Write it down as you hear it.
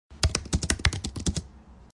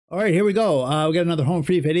All right, here we go. We got another home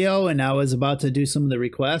free video, and I was about to do some of the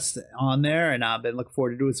requests on there, and I've been looking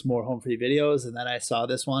forward to doing some more home free videos. And then I saw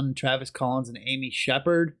this one, Travis Collins and Amy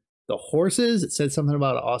Sheppard, The Horses. It said something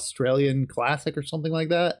about an Australian classic or something like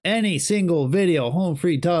that. Any single video home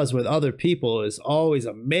free does with other people is always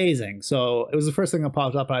amazing. So it was the first thing that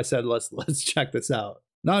popped up, and I said, let's check this out.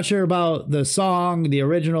 Not sure about the song, the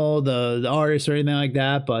original, the artist, or anything like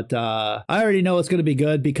that, but I already know it's going to be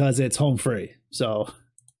good because it's home free. So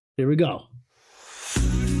here we go.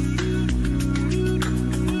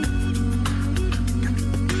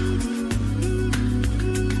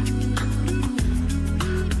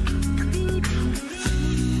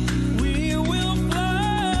 We will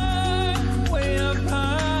fly way up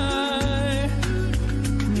high,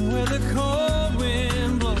 where the cold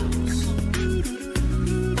wind blows,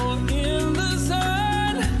 or in the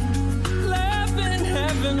sun, laughing,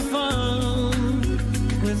 having fun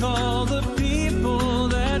with all the people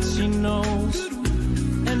that she knows.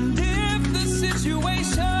 And if the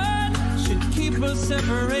situation should keep us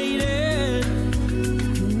separated,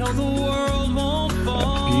 you know the world won't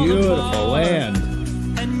fall Beautiful apart. land.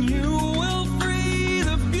 And you will free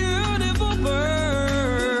the beautiful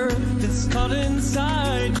bird that's caught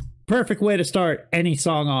inside. Perfect way to start any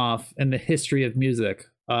song off in the history of music.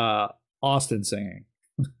 Austin singing.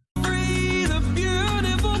 Free the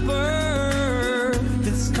beautiful bird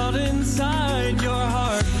that's caught inside your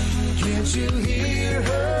heart. Can't you hear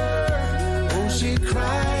her? Oh, she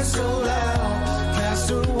cries so loud. Cast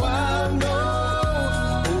her wild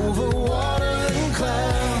note over water and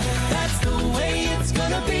cloud. That's the way it's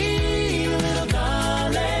gonna be, little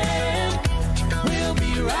darling. We'll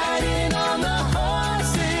be riding on the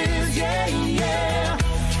horses, yeah, yeah.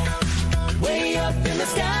 Way up in the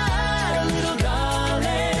sky, little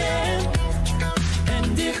darling.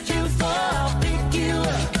 And if you fall, pick you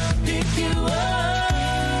up,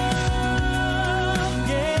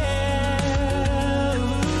 yeah.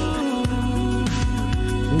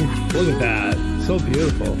 Ooh, look at that. So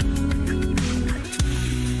beautiful.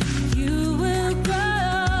 You will go,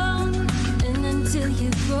 and until you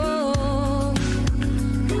go,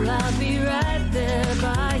 well, I'll be right there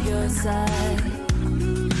by your side.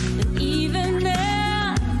 And even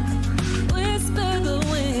there, whisper the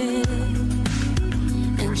wind,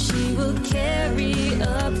 and she will carry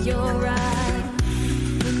up your ride.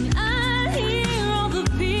 When I hear all the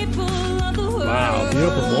people of the world, Wow,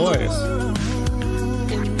 beautiful voice.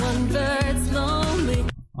 in one bird's lonely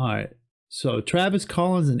All right. So Travis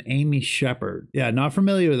Collins and Amy Sheppard. Yeah, not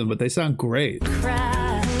familiar with them, but they sound great.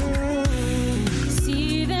 cry.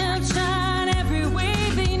 See them shine every way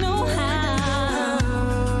they know how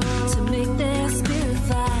to make their spirit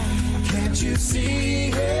fly. Can't you see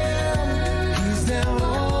him? He's down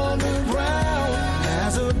on the ground,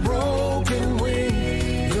 has a broken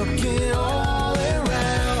wing, looking all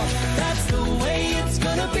around. That's the way it's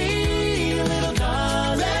gonna be, little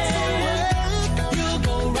darling. You'll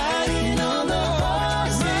go riding on the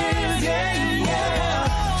horses, yeah, yeah.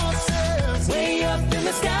 Way up in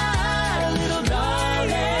the sky, little darling.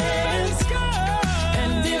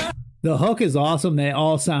 And if The hook is awesome. They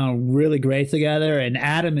all sound really great together, and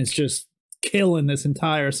Adam is just killing this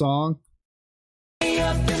entire song. way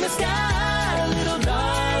up in the sky, little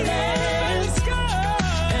darling.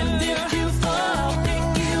 And if you fall,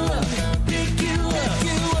 pick you up, pick you up.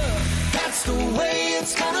 That's the way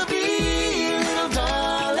it's gonna be, little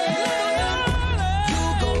darling.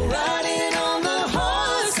 You go riding on the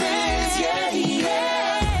horses, yeah,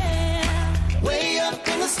 yeah. Way up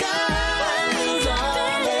in the sky, little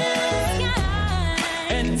darling.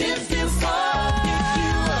 And if you fall, pick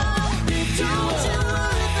you up, pick you up.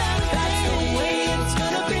 That's the way it's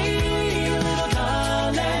gonna be, little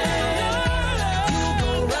darling. You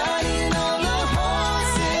go riding on the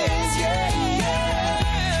horses, yeah,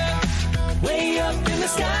 yeah. Way up in the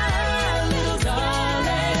sky, little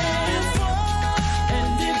darling.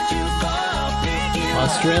 And if you fall, pick you up.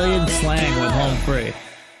 Australian slang with home free.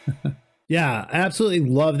 Yeah, I absolutely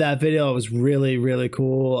love that video. It was really, really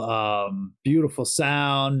cool. Beautiful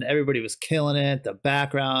sound. Everybody was killing it. The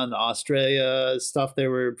background, the Australia stuff they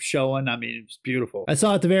were showing. I mean, it was beautiful. I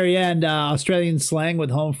saw at the very end Australian slang with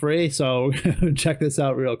home free. So check this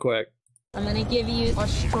out real quick. I'm going to give you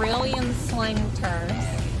Australian slang terms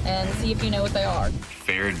and see if you know what they are.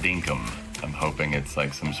 Fair dinkum. I'm hoping it's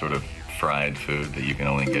like some sort of fried food that you can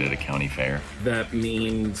only get at a county fair. That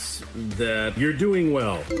means that you're doing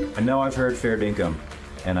well. I know I've heard fair dinkum,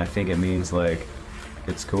 and I think it means like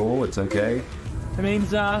it's cool, it's okay. It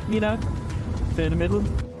means, you know, fair to middling.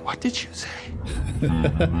 What did you say?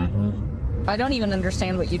 I don't even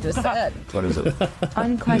understand what you just said. What is it?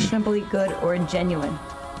 Unquestionably good or genuine.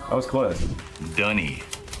 I was close. Dunny.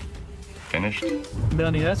 Finished?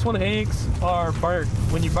 Dunny, that's when eggs are burnt.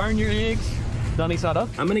 When you burn your eggs, Dunny's not up.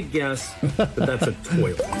 I'm gonna guess that that's a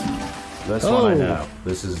toilet. This one I know.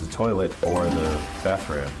 This is the toilet or the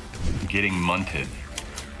bathroom. Getting munted.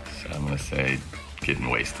 So I'm gonna say getting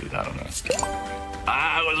wasted. I don't know.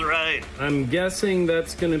 I was right. I'm guessing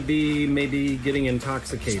that's gonna be maybe getting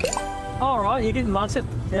intoxicated. All right, you getting lots of,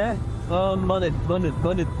 yeah.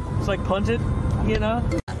 Munted. It's like punted, you know?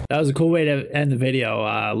 That was a cool way to end the video.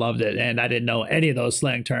 I loved it. And I didn't know any of those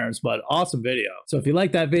slang terms, but awesome video. So if you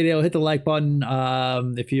like that video, hit the like button.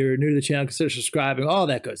 If you're new to the channel, consider subscribing, all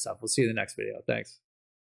that good stuff. We'll see you in the next video. Thanks.